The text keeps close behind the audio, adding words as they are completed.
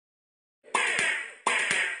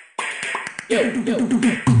Yo, yo,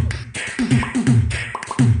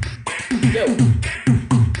 yo,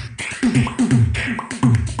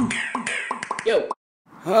 yo.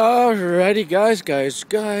 Alrighty,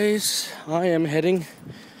 guys. I am heading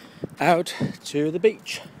out to the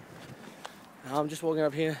beach. I'm just walking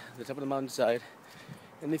up here, the top of the mountainside,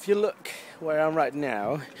 and if you look where I'm right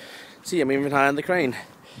now, see I'm even higher on the crane.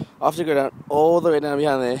 I have to go down all the way down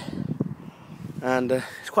behind there, and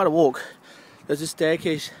it's quite a walk. There's a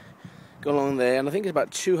staircase going along there, and I think it's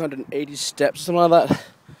about 280 steps, something like that,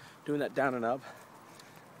 doing that down and up.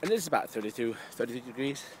 And it's about 33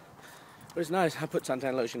 degrees, but it's nice. I put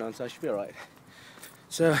suntan lotion on, so I should be alright.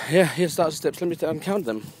 So yeah, here starts the steps. Let me count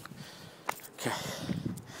them. Okay,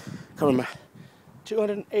 can't remember.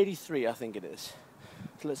 283, I think it is.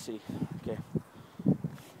 So let's see. Okay.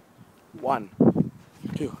 1,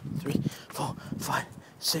 2, 3, 4, 5,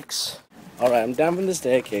 6. Alright, I'm down from the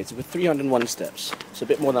staircase with 301 steps. It's a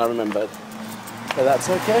bit more than I remembered, but that's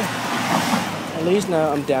okay. At least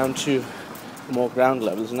now I'm down to more ground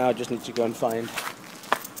levels. Now I just need to go and find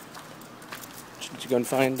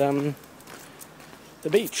the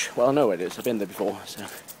beach. Well, I know where it is. I've been there before, so.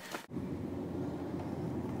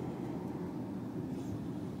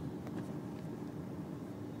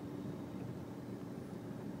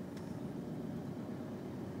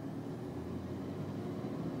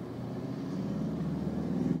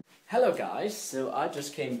 Hello guys, so I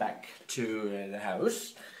just came back to the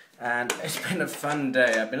house and it's been a fun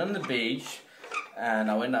day. I've been on the beach and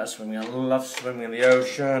I went out swimming. I love swimming in the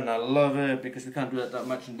ocean. I love it because we can't do that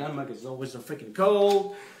much in Denmark. It's always so freaking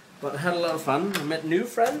cold. But I had a lot of fun. I met new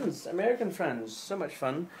friends, American friends. So much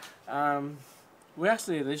fun.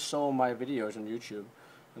 They saw my videos on YouTube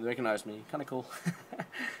and they recognized me. Kind of cool.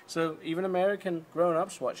 So even American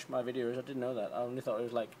grown-ups watch my videos. I didn't know that. I only thought it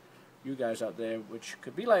was like you guys out there, which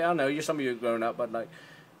could be like, I don't know, some of you are grown up, but like,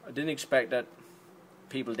 I didn't expect that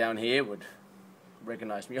people down here would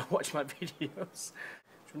recognize me or watch my videos. Just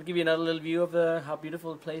want to give you another little view of how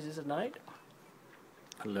beautiful the place is at night.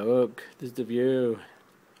 Look, this is the view.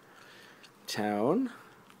 Town.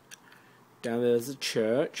 Down there's a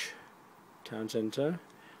church. Town centre.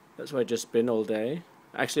 That's where I've just been all day.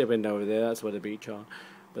 Actually, I've been over there, that's where the beach are.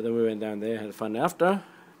 But then we went down there, had fun after.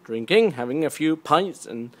 Drinking, having a few pints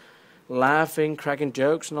and laughing, cracking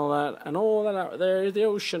jokes and all that out there is the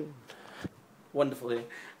ocean. Wonderful here.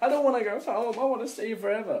 I don't want to go home, I want to stay here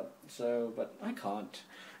forever. So, but I can't.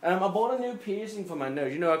 I bought a new piercing for my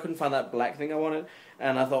nose. You know, I couldn't find that black thing I wanted,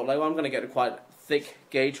 and I thought, like, well, I'm going to get a quite thick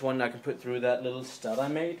gauge one I can put through that little stud I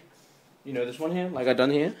made. You know, this one here, like I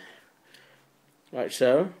done here. Like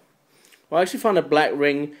so. Well, I actually found a black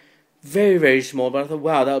ring, very, very small, but I thought,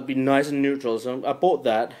 wow, that would be nice and neutral. So I bought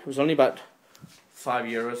that. It was only about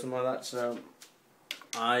 €5, something like that. So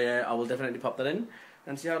I will definitely pop that in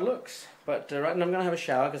and see how it looks. But right now I'm gonna have a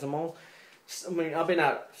shower because I've been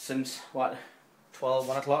out since what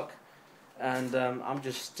 1 o'clock, and I'm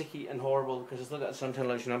just sticky and horrible because I still got suntan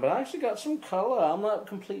lotion on. But I actually got some colour. I'm not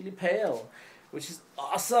completely pale, which is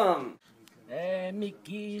awesome.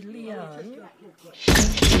 Mickey Leon.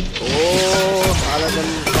 Oh,